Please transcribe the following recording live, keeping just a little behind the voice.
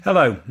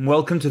Hello, and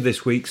welcome to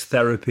this week's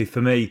Therapy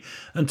for Me.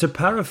 And to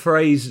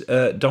paraphrase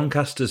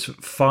Doncaster's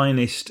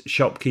finest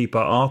shopkeeper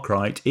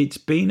Arkwright, it's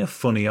been a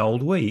funny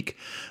old week.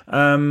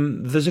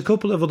 There's a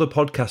couple of other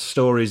podcast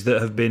stories that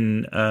have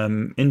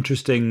been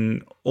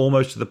interesting,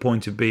 almost to the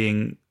point of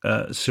being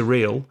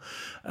surreal.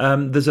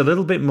 There's a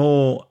little bit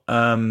more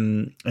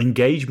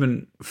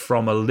engagement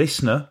from a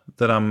listener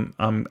that I'm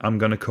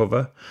going to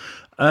cover.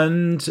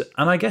 And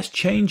I guess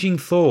changing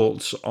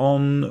thoughts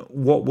on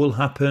what will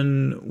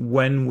happen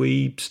when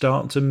we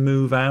start to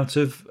move out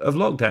of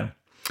lockdown.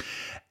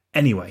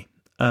 Anyway,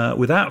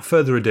 without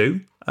further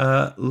ado,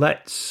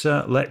 let's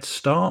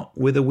start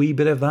with a wee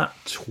bit of that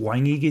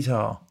twangy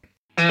guitar.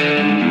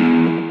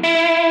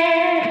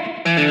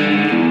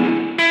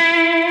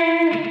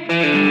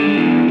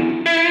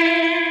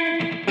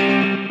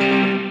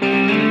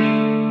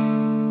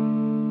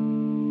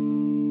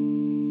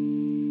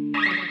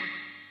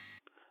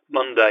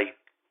 Monday.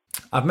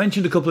 I've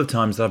mentioned a couple of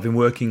times that I've been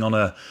working on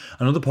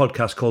another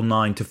podcast called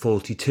 9 to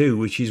 42,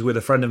 which is with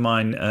a friend of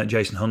mine,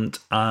 Jason Hunt,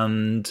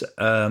 and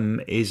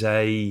is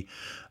a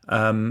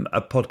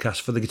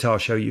podcast for the Guitar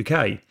Show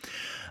UK.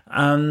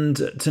 And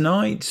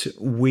tonight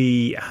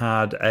we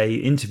had a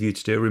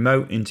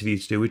remote interview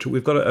to do, which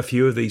we've got a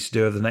few of these to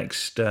do over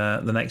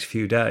the next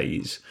few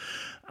days.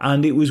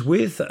 And it was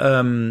with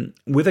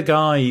a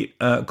guy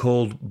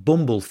called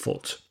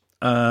Bumblefoot.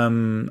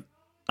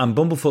 And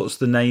Bumblefoot's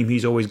the name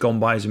he's always gone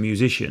by as a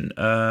musician,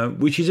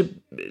 which is a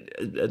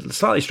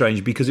slightly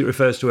strange because it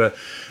refers to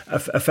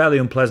a fairly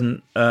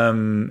unpleasant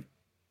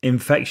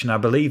infection, I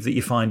believe, that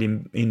you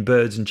find in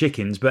birds and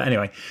chickens. But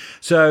anyway,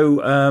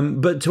 so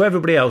but to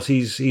everybody else,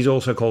 he's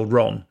also called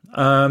Ron.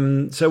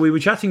 So we were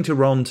chatting to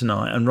Ron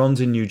tonight, and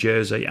Ron's in New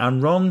Jersey,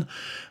 and Ron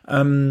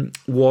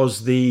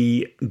was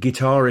the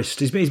guitarist.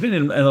 He's been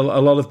in a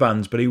lot of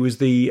bands, but he was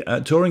the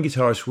touring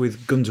guitarist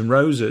with Guns N'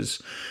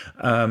 Roses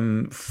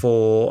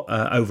for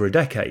over a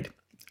decade.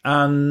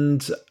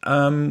 And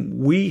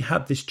we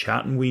had this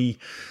chat, and we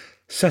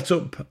set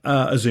up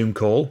a Zoom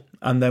call,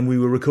 and then we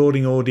were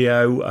recording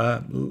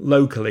audio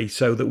locally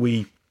so that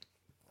we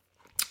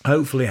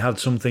hopefully had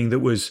something that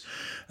was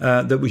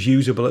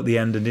usable at the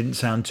end and didn't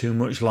sound too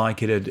much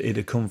like it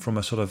had come from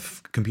a sort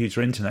of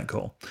computer internet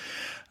call.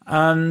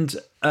 And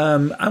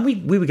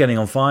we were getting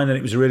on fine, and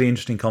it was a really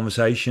interesting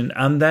conversation.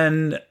 And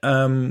then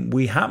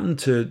we happened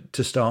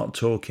to start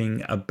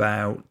talking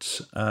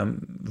about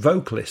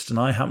vocalists, and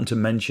I happened to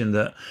mention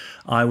that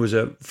I was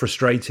a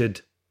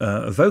frustrated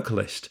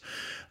vocalist,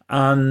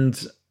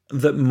 and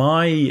that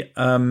my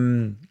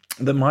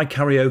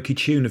karaoke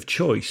tune of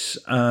choice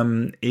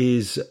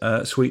is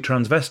Sweet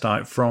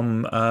Transvestite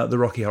from the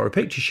Rocky Horror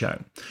Picture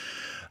Show.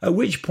 At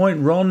which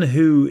point Ron,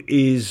 who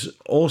is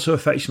also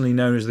affectionately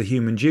known as the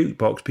Human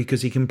Jukebox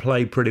because he can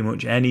play pretty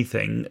much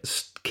anything,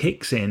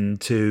 kicks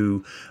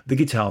into the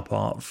guitar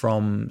part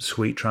from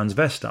Sweet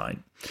Transvestite.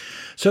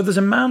 So there's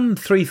a man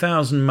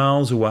 3,000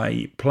 miles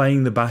away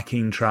playing the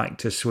backing track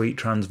to Sweet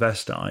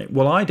Transvestite.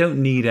 Well, I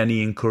don't need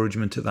any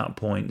encouragement at that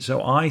point,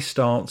 so I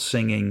start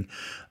singing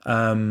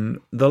the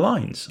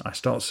lines. I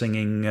start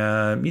singing,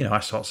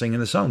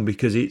 the song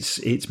because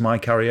it's my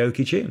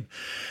karaoke tune.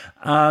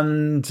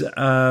 And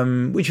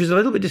which was a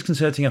little bit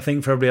disconcerting, I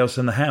think, for everybody else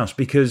in the house,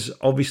 because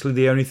obviously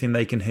the only thing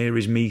they can hear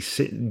is me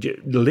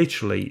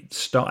literally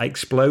start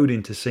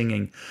exploding to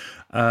singing,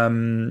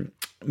 where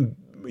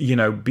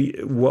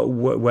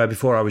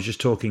before I was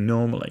just talking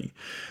normally,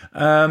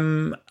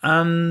 and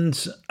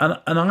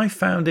I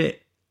found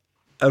it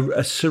a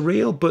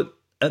surreal but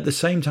at the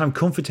same time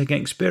comforting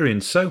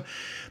experience. So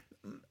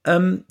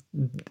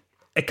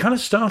it kind of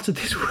started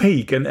this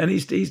week, and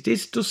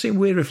it does seem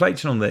weird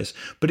reflecting on this,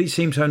 but it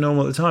seemed so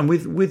normal at the time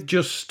with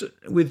just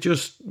Sweet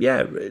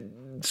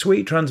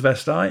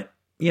Transvestite,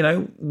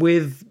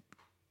 with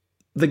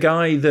the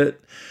guy that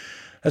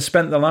has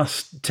spent the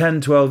last 10,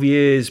 12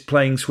 years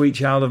playing Sweet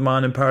Child of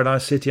Mine and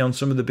Paradise City on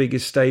some of the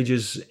biggest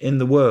stages in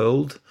the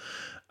world,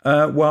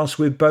 whilst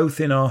we're both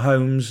in our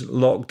homes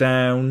locked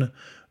down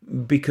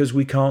because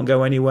we can't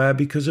go anywhere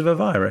because of a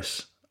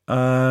virus.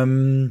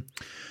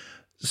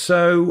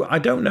 So I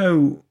don't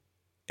know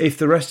if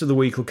the rest of the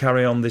week will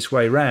carry on this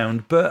way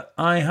round, but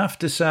I have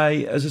to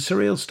say, as a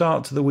surreal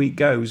start to the week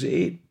goes,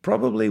 it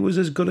probably was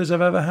as good as I've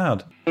ever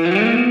had.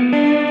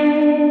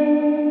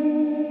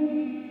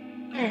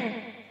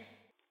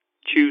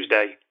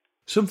 Tuesday.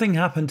 Something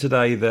happened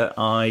today that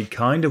I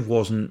kind of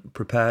wasn't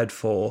prepared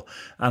for,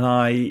 and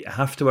I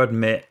have to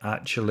admit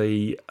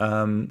actually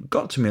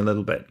got to me a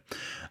little bit.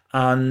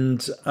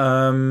 And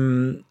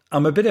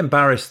I'm a bit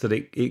embarrassed that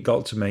it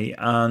got to me,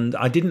 and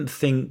I didn't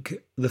think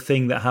the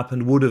thing that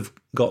happened would have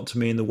got to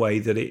me in the way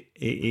that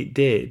it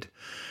did.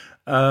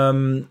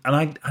 And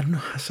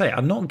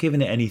I've not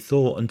given it any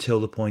thought until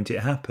the point it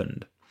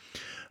happened.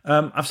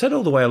 I've said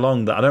all the way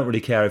along that I don't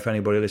really care if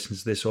anybody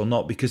listens to this or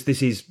not, because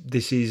this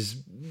is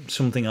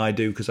something I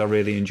do because I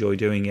really enjoy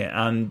doing it,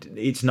 and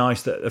it's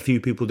nice that a few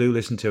people do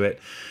listen to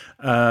it.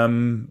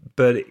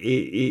 But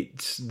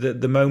it's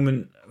the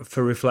moment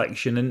for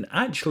reflection, and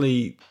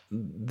actually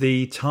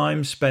the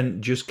time spent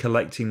just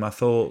collecting my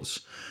thoughts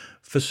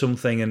for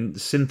something and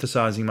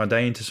synthesizing my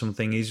day into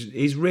something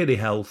is really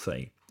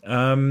healthy.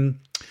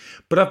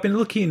 But I've been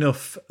lucky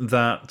enough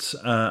that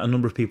a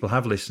number of people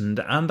have listened,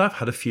 and I've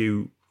had a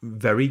few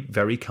very,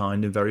 very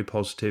kind and very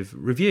positive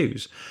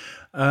reviews.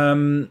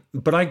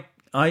 But I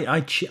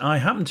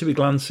happened to be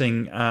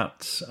glancing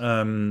at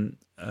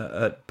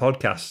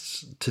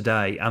podcasts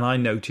today, and I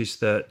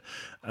noticed that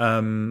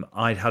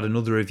I'd had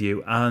another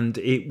review, and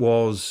it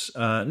was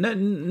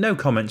no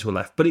comments were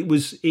left, but it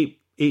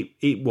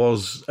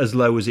was as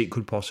low as it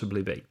could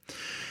possibly be,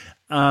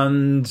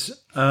 and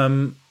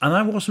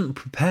I wasn't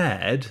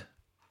prepared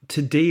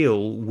to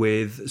deal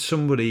with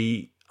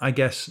somebody, I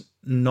guess,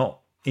 not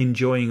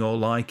enjoying or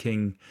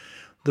liking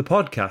the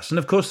podcast. And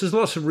of course, there's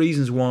lots of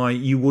reasons why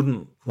you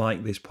wouldn't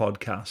like this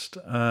podcast.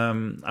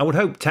 I would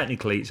hope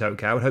technically it's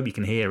okay. I would hope you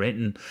can hear it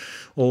and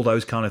all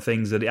those kind of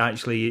things, that it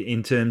actually,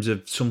 in terms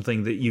of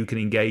something that you can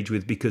engage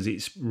with because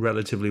it's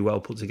relatively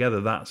well put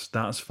together,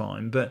 that's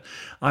fine. But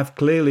I've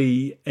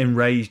clearly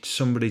enraged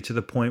somebody to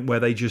the point where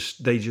they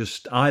just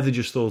either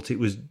just thought it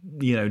was,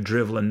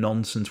 drivel and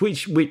nonsense,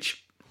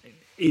 which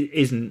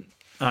isn't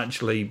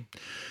actually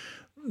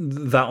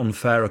that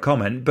unfair a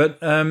comment, but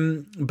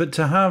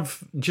to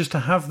have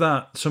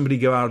that somebody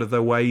go out of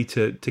their way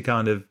to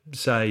kind of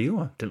say, oh,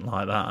 I didn't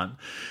like that,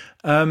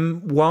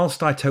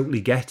 whilst I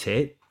totally get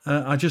it,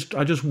 I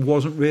just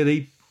wasn't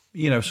really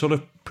sort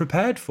of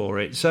prepared for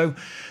it. So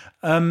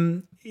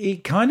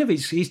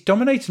it's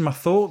dominated my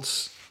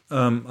thoughts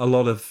a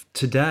lot of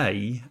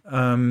today,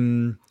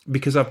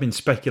 because I've been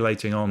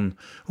speculating on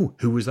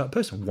who was that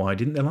person, why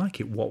didn't they like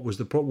it, what was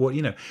the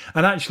problem,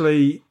 and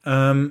actually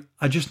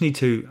I just need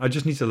to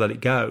let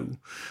it go,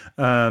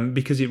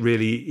 because it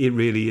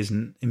really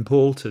isn't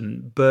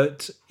important.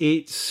 But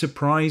it's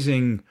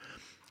surprising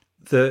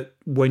that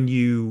when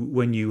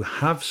you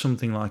have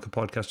something like a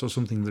podcast or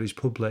something that is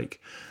public,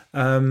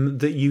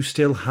 that you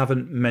still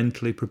haven't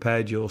mentally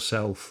prepared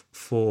yourself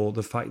for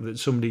the fact that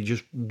somebody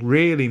just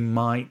really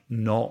might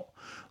not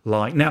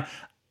like. Now,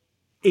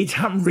 it's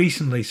happened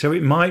recently, so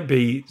it might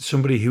be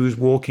somebody who was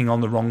walking on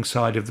the wrong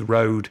side of the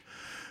road,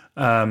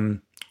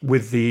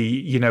 with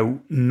the,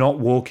 not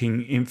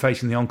walking in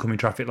facing the oncoming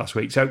traffic last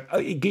week. So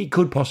it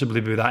could possibly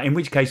be that, in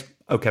which case,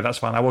 okay, that's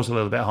fine. I was a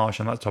little bit harsh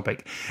on that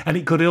topic. And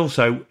it could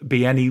also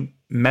be any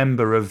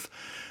member of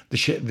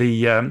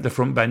the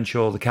front bench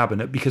or the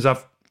cabinet, because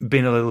I've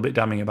been a little bit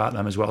damning about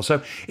them as well.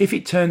 So if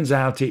it turns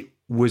out it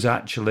was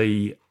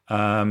actually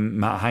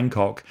Matt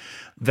Hancock,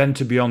 then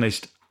to be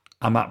honest,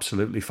 I'm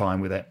absolutely fine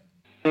with it.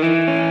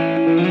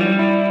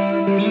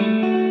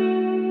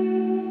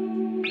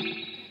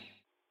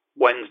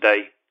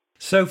 Wednesday.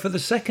 So for the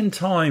second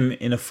time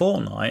in a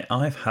fortnight,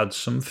 I've had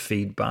some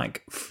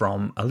feedback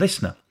from a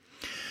listener.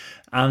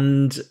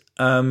 And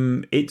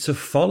it's a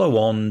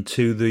follow-on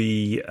to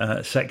the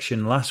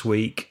section last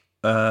week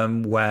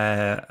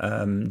where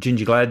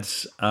Ginger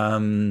Gleds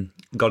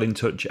got in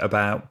touch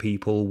about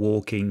people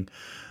walking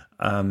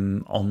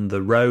on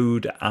the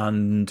road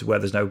and where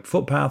there's no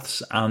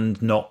footpaths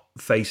and not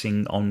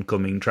facing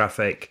oncoming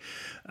traffic,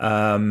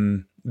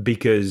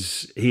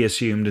 because he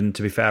assumed, and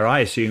to be fair, I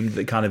assumed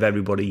that kind of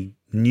everybody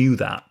knew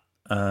that.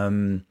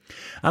 And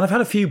I've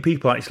had a few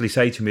people actually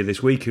say to me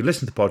this week who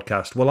listen to the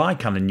podcast, well, I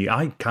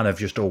kind of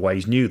just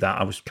always knew that.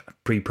 I was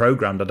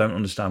pre-programmed. I don't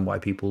understand why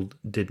people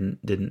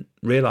didn't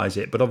realise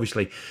it. But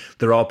obviously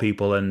there are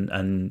people,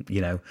 and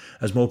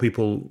as more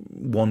people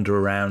wander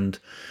around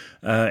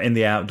in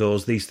the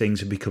outdoors, these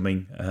things are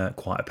becoming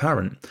quite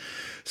apparent.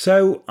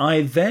 So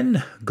I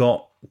then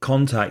got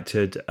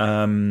contacted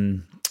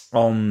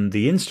on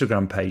the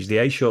Instagram page, the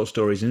A Short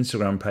Stories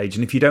Instagram page.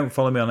 And if you don't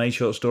follow me on A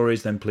Short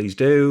Stories, then please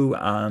do.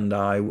 And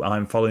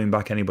I'm following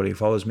back anybody who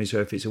follows me. So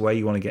if it's a way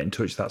you want to get in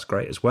touch, that's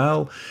great as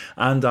well.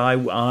 And I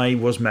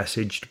was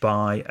messaged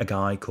by a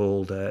guy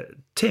called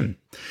Tim.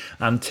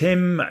 And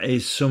Tim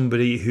is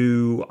somebody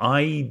who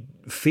I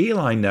feel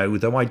I know,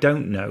 though I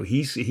don't know.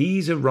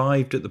 He's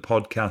arrived at the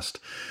podcast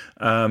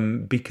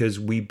because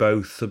we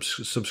both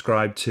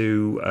subscribe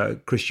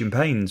to Christian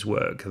Payne's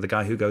work, the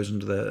guy who goes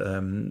under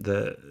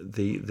the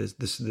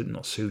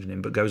not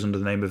pseudonym, but goes under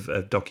the name of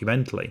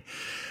Documentally.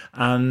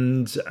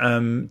 And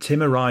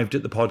Tim arrived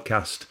at the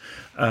podcast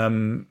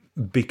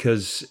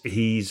because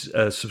he's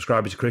a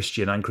subscriber to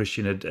Christian, and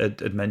Christian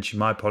had mentioned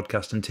my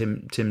podcast, and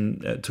Tim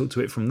took to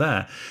it from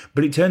there.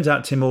 But it turns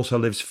out Tim also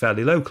lives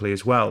fairly locally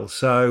as well.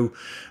 So,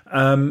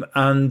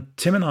 and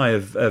Tim and I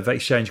have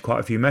exchanged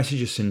quite a few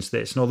messages since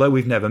this. And although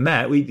we've never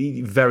met,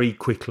 it very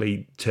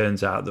quickly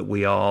turns out that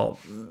we are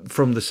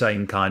from the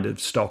same kind of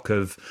stock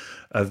of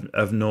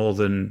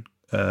northern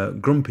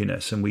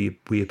grumpiness, and we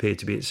appear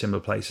to be at similar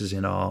places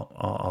in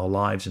our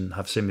lives and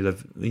have similar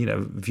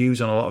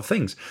views on a lot of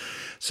things.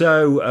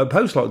 So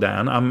post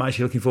lockdown, I'm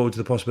actually looking forward to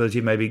the possibility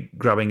of maybe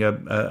grabbing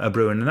a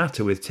brew and a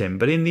natter with Tim.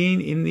 But in the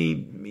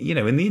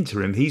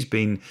interim, he's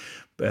been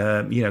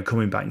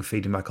coming back and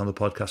feeding back on the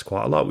podcast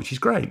quite a lot, which is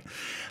great.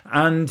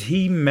 And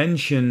he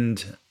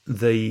mentioned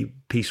the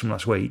piece from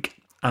last week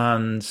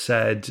and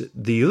said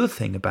the other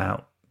thing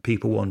about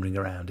people wandering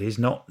around is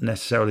not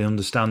necessarily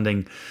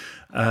understanding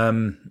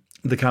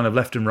the kind of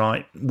left and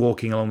right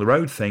walking along the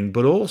road thing,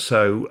 but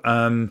also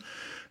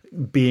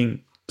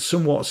being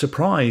somewhat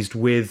surprised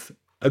with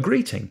a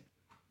greeting.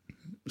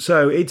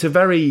 So it's a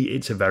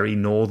very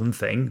northern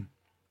thing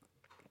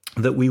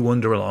that we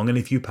wander along, and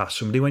if you pass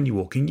somebody when you're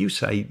walking, you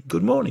say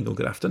good morning or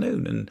good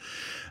afternoon,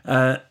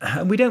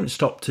 and we don't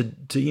stop to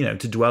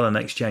dwell and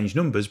exchange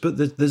numbers, but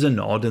there's a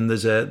nod and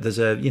there's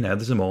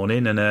a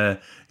morning and a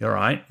you're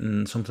right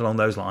and something along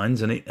those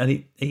lines, and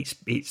it's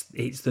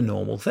the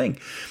normal thing.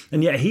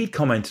 And yet he'd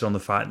commented on the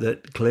fact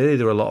that clearly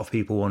there are a lot of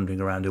people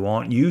wandering around who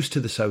aren't used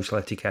to the social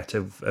etiquette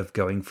of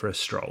going for a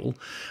stroll,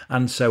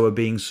 and so are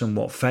being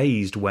somewhat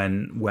phased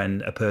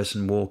when a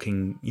person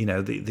walking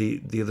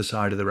the other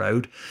side of the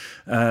road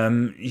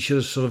he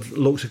just sort of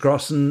looks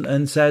across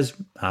and says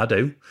I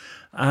do,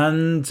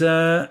 and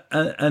they're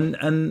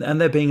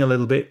being a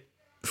little bit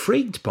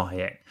freaked by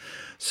it.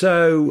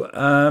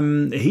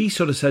 So he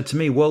sort of said to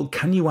me, well,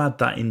 can you add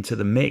that into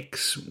the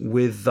mix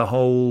with the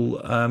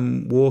whole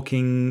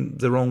walking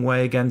the wrong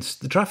way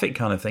against the traffic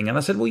kind of thing? And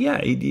I said, well, yeah,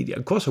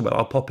 of course I will.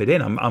 I'll pop it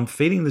in. I'm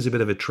feeling there's a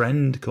bit of a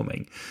trend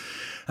coming.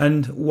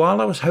 And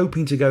while I was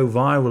hoping to go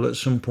viral at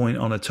some point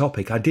on a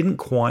topic, I didn't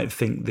quite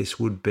think this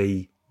would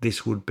be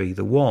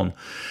the one.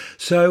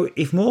 So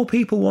if more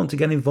people want to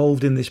get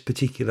involved in this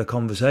particular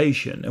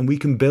conversation and we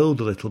can build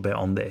a little bit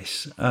on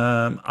this,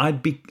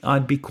 I'd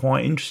be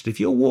quite interested. If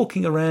you're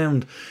walking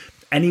around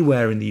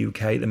anywhere in the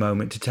UK at the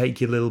moment to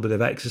take your little bit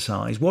of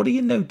exercise, what are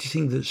you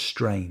noticing that's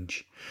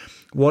strange?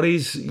 Are you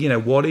saying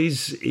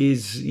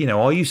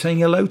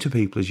hello to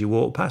people as you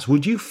walk past?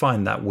 Would you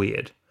find that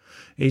weird?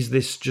 Is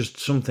this just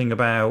something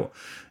about,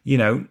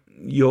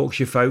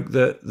 Yorkshire folk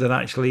that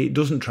actually it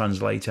doesn't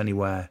translate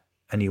anywhere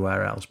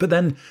else? But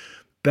then,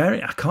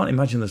 I can't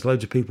imagine there's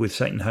loads of people with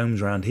second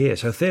homes around here.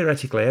 So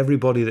theoretically,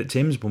 everybody that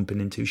Tim's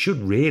bumping into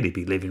should really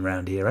be living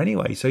around here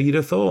anyway. So you'd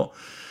have thought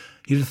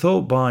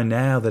by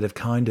now that have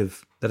kind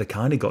of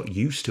got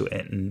used to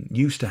it and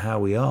used to how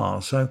we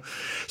are. So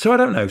I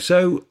don't know.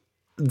 So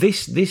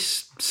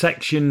this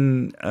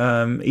section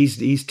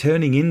is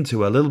turning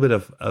into a little bit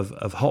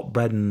of hot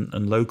bread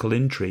and local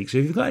intrigue. So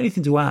if you've got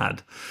anything to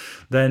add,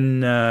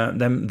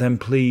 then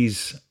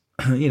please.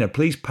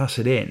 Please pass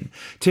it in.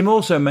 Tim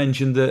also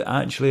mentioned that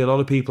actually a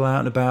lot of people out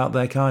and about,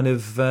 their kind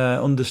of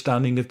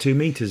understanding of 2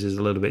 meters is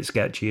a little bit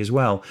sketchy as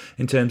well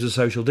in terms of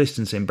social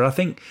distancing. But I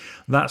think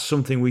that's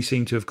something we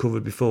seem to have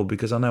covered before,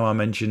 because I know I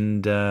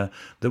mentioned that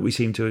we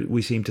seem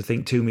to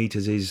think 2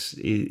 meters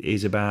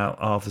is about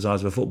half the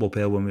size of a football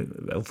field when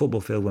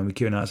we're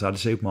queuing outside a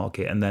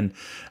supermarket, and then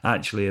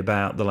actually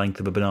about the length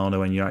of a banana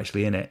when you're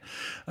actually in it.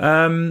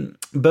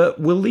 But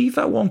we'll leave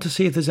that one to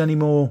see if there's any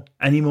more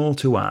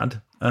to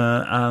add.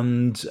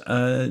 And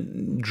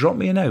drop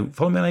me a note.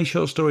 Follow me on A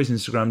Short Stories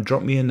Instagram.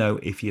 Drop me a note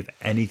if you have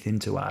anything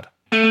to add.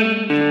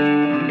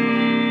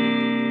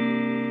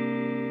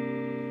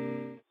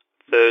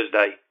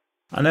 Thursday.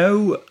 I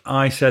know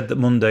I said that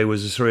Monday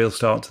was a surreal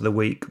start to the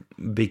week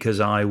because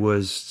I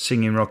was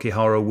singing Rocky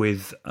Horror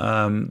with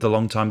the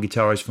longtime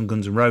guitarist from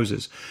Guns N'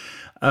 Roses.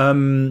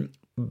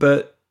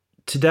 But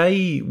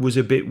today was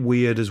a bit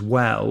weird as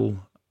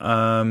well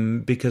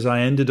because I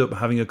ended up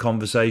having a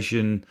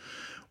conversation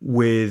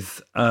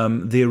with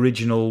the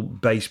original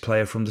bass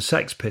player from the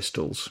Sex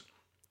Pistols.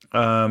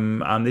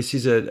 And this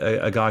is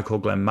a guy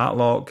called Glenn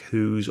Matlock,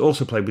 who's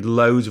also played with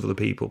loads of other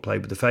people, played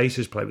with the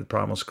Faces, played with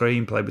Primal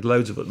Scream, played with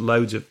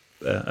loads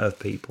of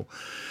people.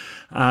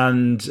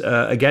 And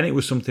again, it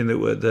was something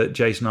that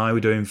Jason and I were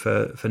doing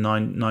for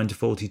 9 to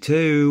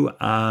 42.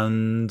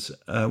 And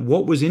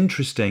what was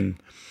interesting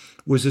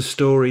was a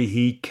story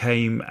he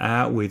came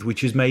out with,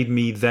 which has made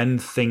me then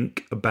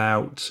think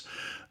about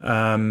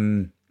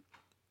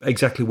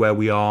exactly where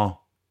we are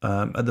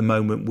at the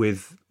moment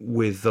with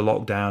the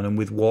lockdown and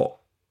with what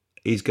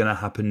is going to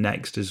happen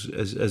next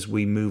as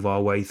we move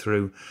our way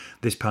through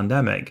this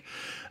pandemic.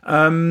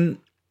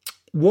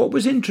 What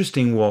was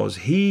interesting was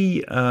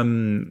his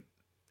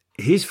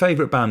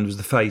favourite band was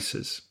the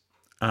Faces,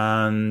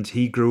 and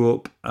he grew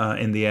up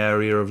in the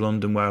area of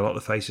London where a lot of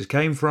the Faces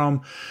came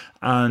from,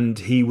 and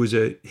he was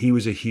a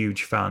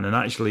huge fan, and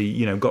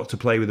actually got to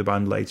play with the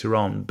band later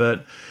on,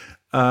 but.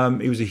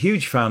 He was a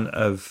huge fan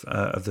of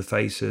the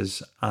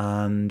Faces,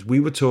 and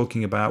we were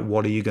talking about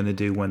what are you going to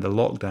do when the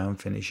lockdown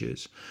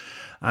finishes.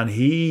 And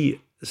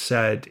he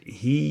said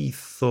he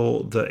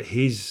thought that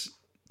his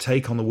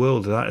take on the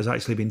world has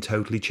actually been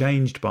totally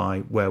changed by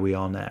where we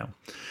are now.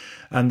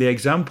 And the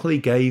example he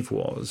gave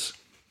was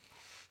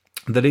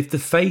that if the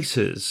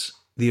Faces,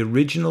 the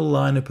original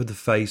lineup of the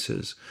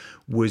Faces,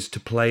 was to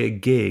play a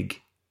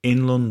gig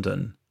in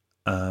London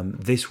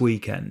this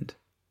weekend,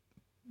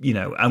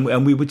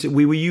 and we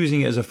were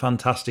using it as a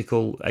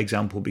fantastical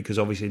example because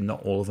obviously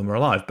not all of them are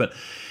alive. But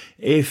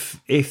if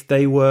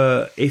they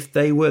were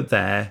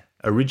their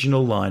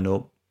original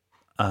lineup,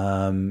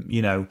 and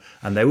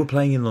they were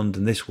playing in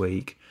London this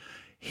week,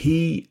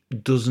 he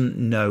doesn't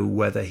know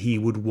whether he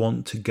would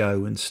want to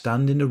go and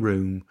stand in a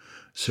room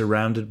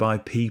surrounded by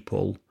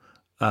people,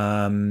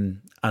 and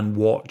and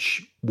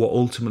watch what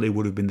ultimately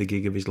would have been the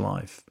gig of his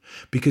life,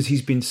 because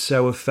he's been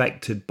so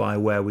affected by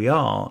where we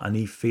are, and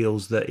he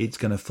feels that it's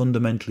going to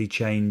fundamentally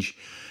change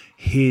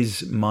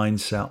his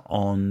mindset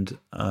on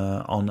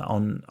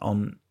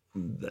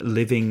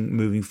living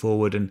moving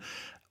forward, and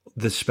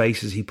the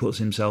spaces he puts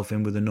himself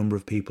in with a number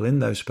of people in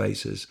those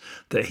spaces,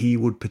 that he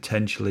would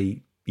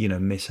potentially,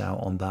 miss out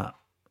on that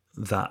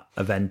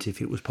event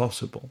if it was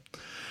possible.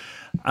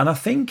 And I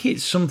think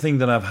it's something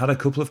that I've had a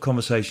couple of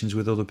conversations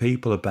with other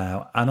people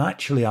about, and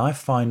actually I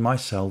find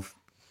myself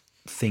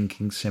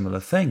thinking similar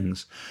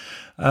things.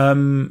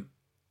 I'm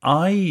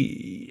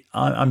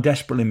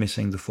desperately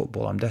missing the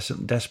football. I'm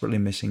desperately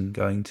missing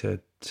going to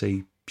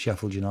see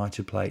Sheffield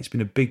United play. It's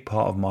been a big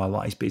part of my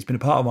life. It's been a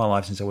part of my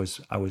life since I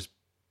was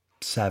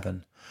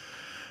 7,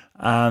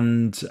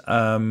 and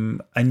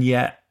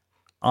yet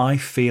I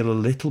feel a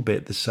little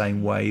bit the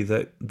same way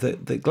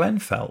that Glenn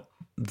felt,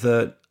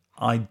 that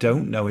I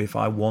don't know if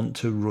I want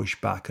to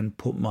rush back and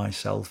put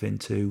myself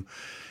into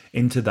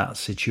that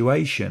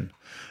situation.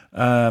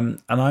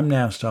 And I'm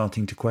now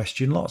starting to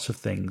question lots of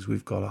things.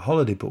 We've got a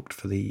holiday booked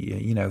for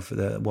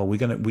we've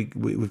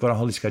got a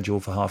holiday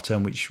schedule for half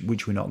term, which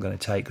we're not going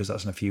to take because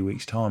that's in a few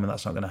weeks' time, and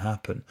that's not going to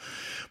happen.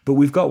 But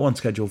we've got one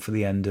scheduled for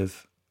the end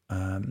of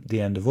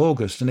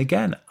August, and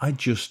again, I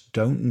just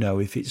don't know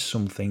if it's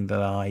something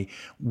that I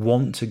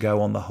want to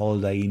go on the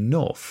holiday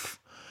enough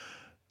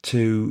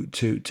to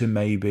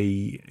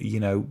maybe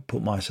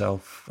put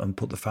myself and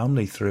put the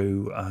family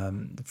through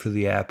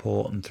the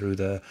airport and through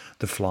the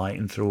flight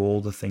and through all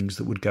the things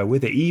that would go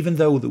with it, even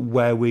though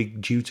where we're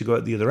due to go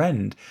at the other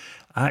end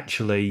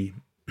actually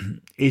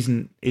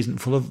isn't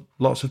full of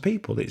lots of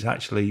people. It's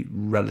actually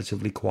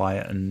relatively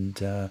quiet,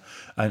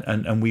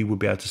 and we would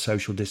be able to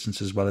social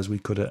distance as well as we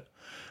could at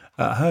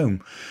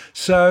home.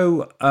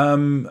 So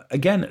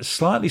again,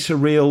 slightly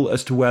surreal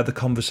as to where the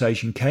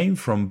conversation came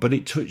from, but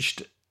it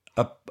touched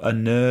a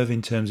nerve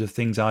in terms of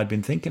things I'd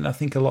been thinking. I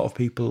think a lot of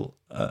people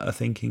are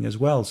thinking as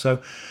well.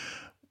 So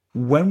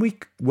when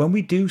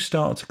we do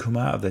start to come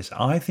out of this,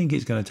 I think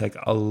it's going to take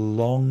a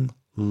long,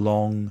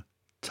 long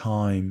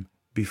time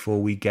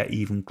before we get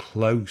even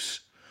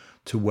close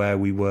to where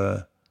we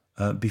were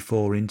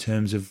before in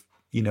terms of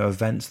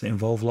events that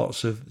involve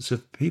lots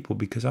of people,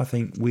 because I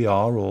think we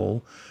are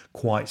all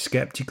quite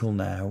sceptical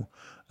now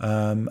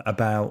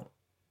about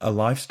a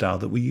lifestyle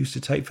that we used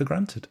to take for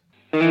granted.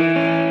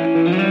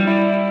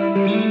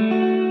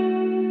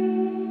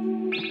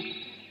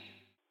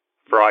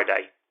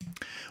 Friday.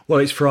 Well,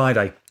 it's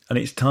Friday, and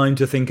it's time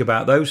to think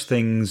about those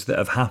things that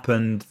have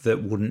happened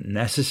that wouldn't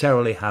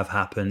necessarily have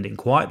happened in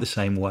quite the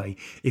same way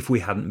if we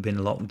hadn't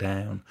been locked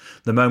down.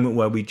 The moment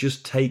where we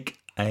just take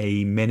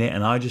a minute,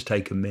 and I just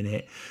take a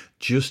minute,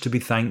 just to be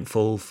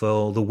thankful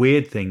for the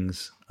weird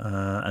things,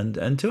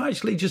 and to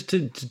actually just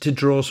to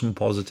draw some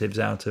positives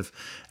out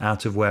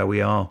of where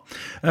we are.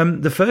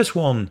 The first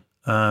one,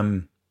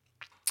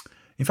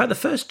 in fact, the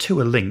first two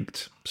are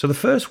linked. So the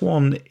first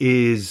one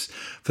is,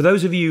 for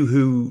those of you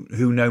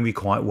who know me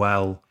quite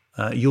well,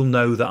 you'll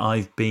know that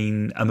I've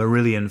been a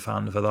Marillion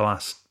fan for the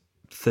last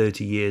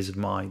 30 years of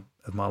my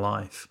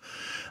life,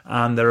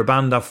 and they're a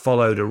band I've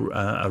followed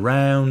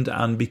around.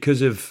 And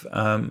because of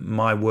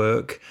my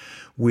work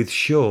with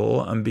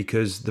Shaw, and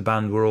because the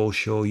band were all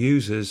Shaw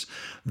users,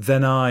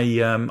 then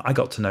I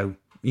got to know.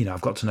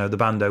 I've got to know the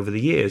band over the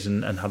years,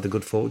 and had the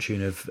good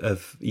fortune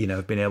of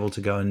being able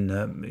to go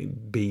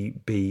and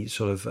be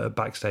sort of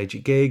backstage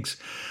at gigs,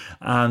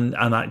 and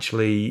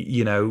actually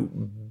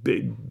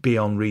be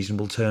on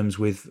reasonable terms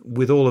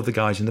with all of the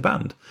guys in the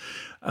band.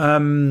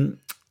 And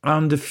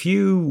a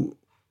few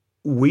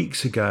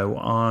weeks ago,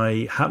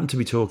 I happened to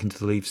be talking to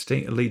the lead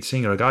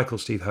singer, a guy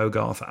called Steve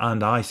Hogarth,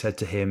 and I said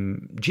to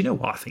him, do you know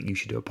what, I think you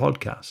should do a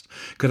podcast.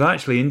 Because I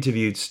actually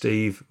interviewed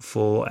Steve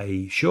for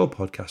a Shaw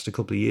podcast a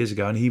couple of years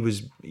ago, and he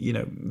was,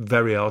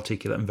 very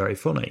articulate and very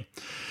funny.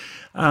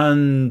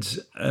 And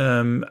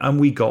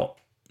we got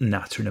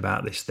nattering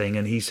about this thing,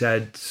 and he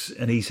said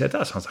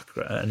that sounds like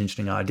an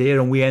interesting idea,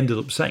 and we ended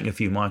up setting a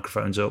few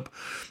microphones up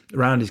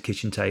around his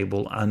kitchen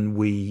table, and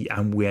we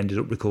ended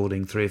up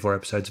recording 3 or 4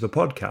 episodes of a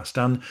podcast,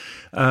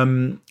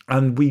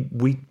 and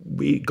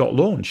we got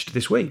launched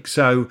this week.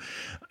 So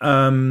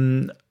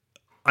I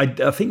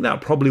think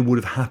that probably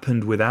would have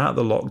happened without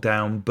the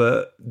lockdown,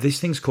 but this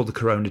thing's called the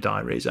Corona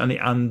Diaries, and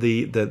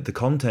the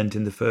content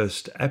in the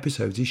first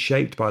episodes is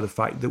shaped by the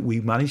fact that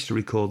we managed to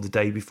record the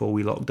day before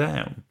we locked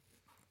down.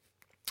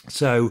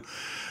 So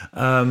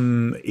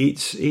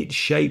it's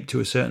shaped to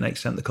a certain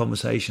extent the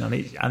conversation,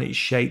 and it's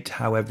shaped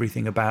how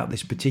everything about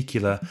this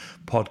particular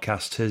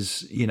podcast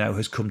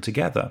has come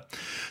together.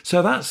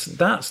 So that's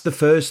the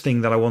first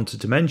thing that I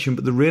wanted to mention.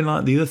 But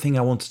the other thing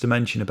I wanted to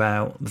mention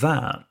about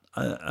that,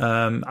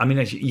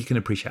 as you can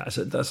appreciate,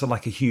 that's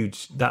like a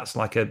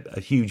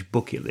huge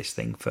bucket list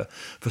thing for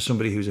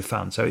somebody who's a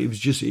fan. So it's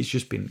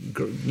just been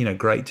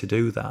great to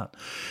do that.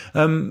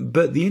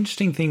 But the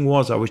interesting thing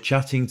was, I was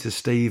chatting to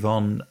Steve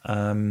on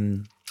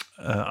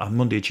on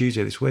Monday or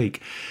Tuesday this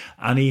week,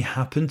 and he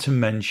happened to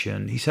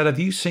mention. He said, "Have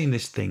you seen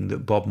this thing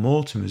that Bob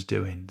Mortimer's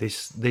doing?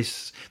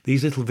 These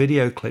little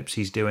video clips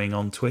he's doing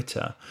on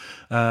Twitter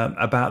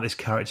about this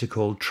character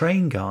called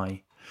Train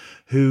Guy."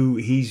 Who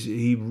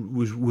he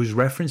was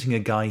referencing a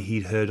guy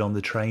he'd heard on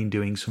the train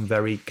doing some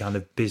very kind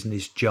of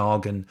business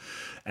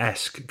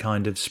jargon-esque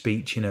kind of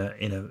speech in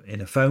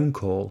a phone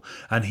call,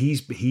 and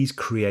he's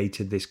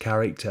created this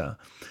character,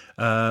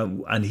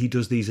 and he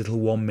does these little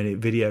 1-minute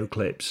video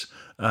clips,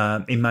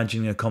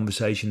 imagining a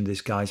conversation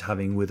this guy's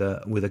having with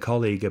a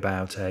colleague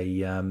about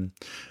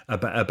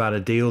a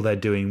deal they're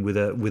doing with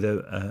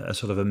a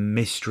sort of a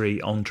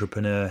mystery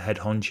entrepreneur head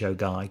honcho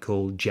guy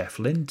called Jeff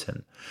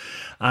Linton.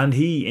 And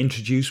he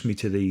introduced me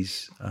to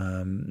these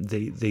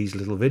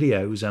little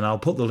videos, and I'll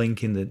put the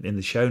link in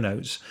the show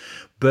notes.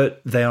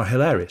 But they are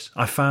hilarious.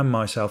 I found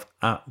myself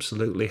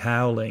absolutely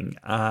howling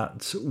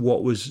at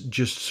what was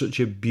just such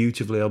a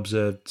beautifully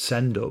observed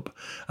send-up,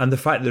 and the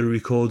fact that he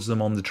records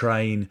them on the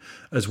train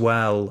as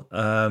well.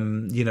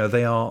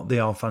 They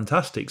are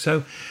fantastic.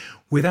 So,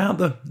 without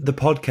the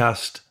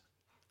podcast,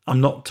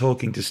 I'm not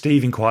talking to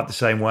Steve in quite the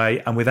same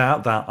way, and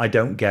without that, I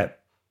don't get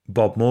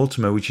Bob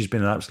Mortimer, which has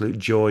been an absolute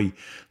joy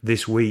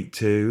this week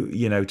to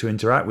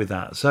interact with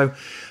that. So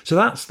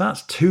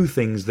that's two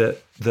things that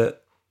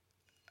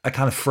are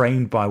kind of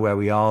framed by where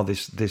we are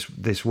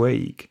this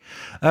week.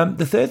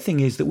 The third thing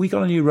is that we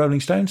got a new Rolling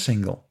Stones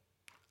single,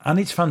 and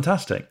it's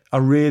fantastic. I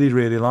really,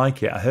 really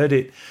like it. I heard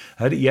it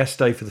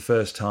yesterday for the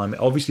first time. It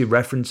obviously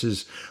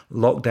references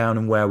lockdown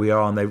and where we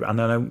are, and I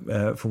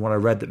know from what I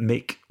read that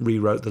Mick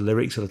rewrote the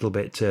lyrics a little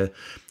bit to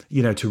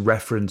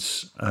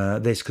reference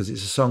this, because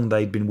it's a song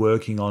they'd been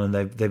working on, and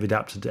they've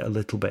adapted it a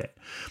little bit.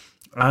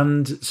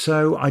 And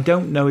so I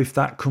don't know if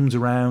that comes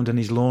around and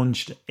is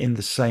launched in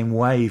the same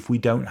way if we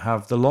don't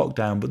have the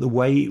lockdown, but the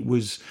way it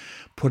was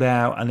put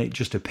out and it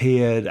just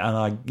appeared, and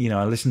I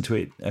listened to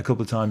it a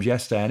couple of times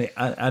yesterday,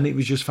 and it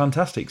was just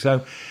fantastic.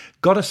 So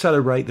got to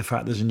celebrate the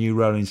fact there's a new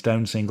Rolling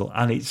Stone single,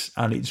 and it's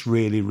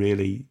really,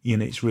 really,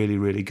 it's really,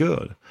 really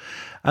good.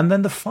 And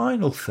then the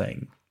final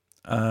thing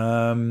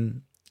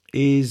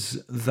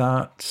is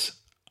that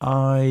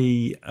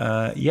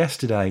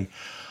yesterday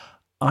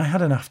I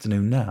had an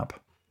afternoon nap.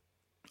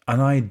 And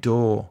I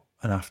adore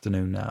an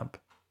afternoon nap.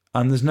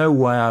 And there's no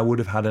way I would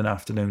have had an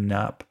afternoon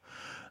nap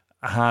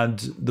had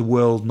the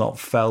world not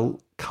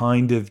felt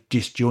kind of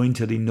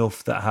disjointed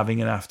enough that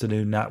having an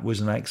afternoon nap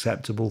was an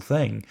acceptable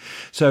thing.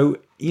 So,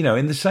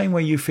 in the same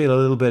way you feel a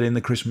little bit in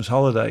the Christmas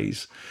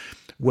holidays,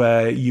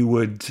 where you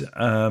would,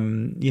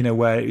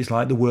 where it's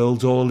like the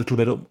world's all a little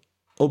bit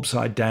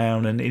upside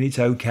down, and it's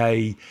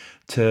okay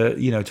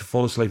to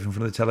fall asleep in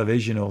front of the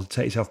television or to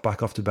take yourself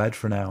back off to bed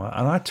for an hour.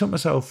 And I took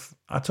myself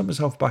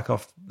back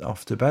off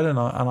to bed, and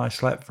I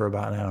slept for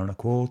about an hour and a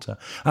quarter.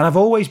 And I've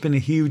always been a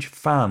huge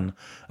fan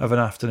of an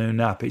afternoon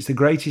nap. It's the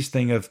greatest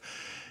thing of,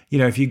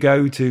 if you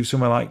go to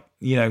somewhere like,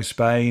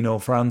 Spain or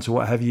France or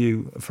what have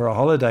you for a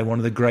holiday, one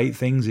of the great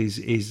things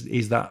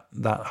is that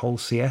whole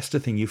siesta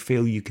thing. You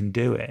feel you can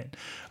do it.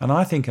 And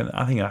I think an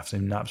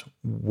afternoon nap's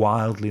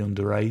wildly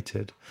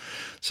underrated.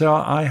 So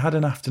I had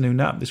an afternoon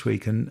nap this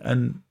week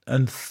and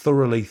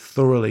thoroughly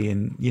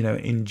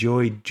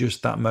enjoyed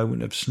just that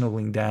moment of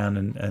snuggling down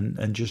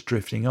and just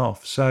drifting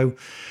off. So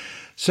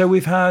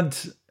we've had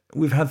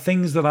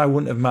things that I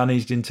wouldn't have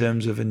managed in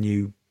terms of a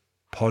new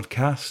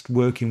podcast,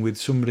 working with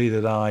somebody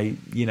that I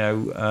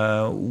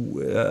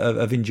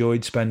have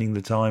enjoyed spending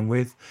the time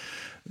with,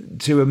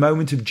 to a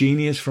moment of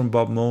genius from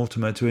Bob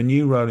Mortimer, to a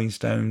new Rolling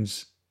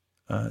Stones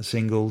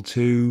single,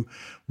 to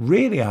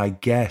really, I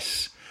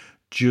guess,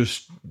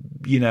 just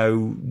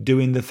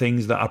doing the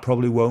things that I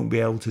probably won't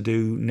be able to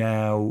do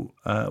now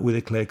with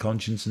a clear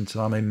conscience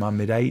until I'm in my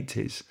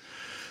mid-80s.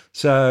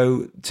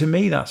 So to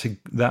me, that's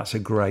a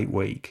great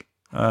week.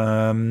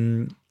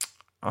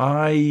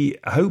 I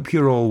hope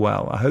you're all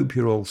well. I hope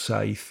you're all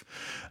safe.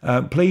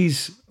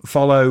 Please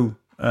follow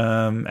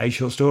A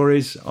Short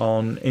Stories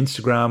on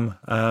Instagram,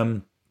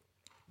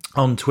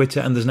 on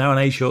Twitter, and there's now an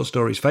A Short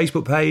Stories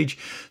Facebook page.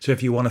 So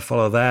if you want to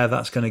follow there,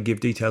 that's going to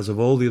give details of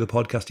all the other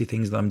podcasty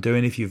things that I'm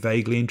doing if you're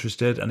vaguely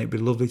interested, and it'd be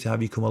lovely to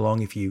have you come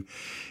along if you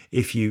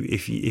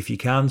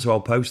can. So I'll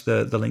post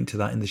the link to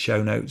that in the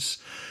show notes.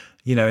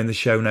 In the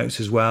show notes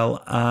as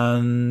well,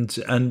 and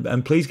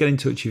please get in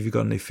touch if you've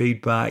got any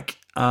feedback,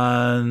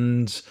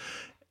 and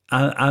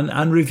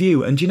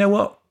review. And do you know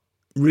what?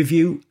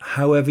 Review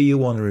however you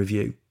want to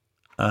review.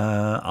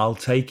 I'll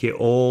take it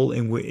all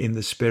in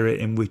the spirit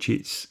in which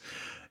it's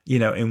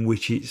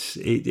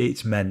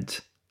it's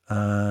meant.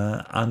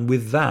 And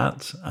with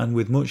that, and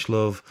with much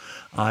love,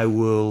 I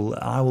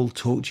will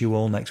talk to you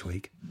all next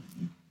week.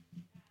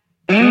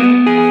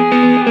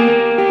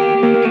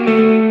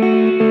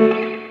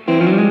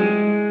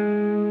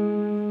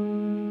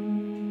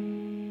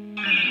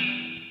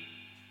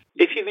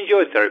 If you've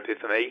enjoyed Therapy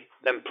for Me,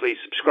 then please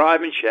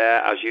subscribe and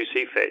share as you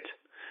see fit.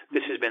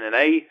 This has been an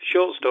A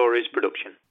Short Stories production.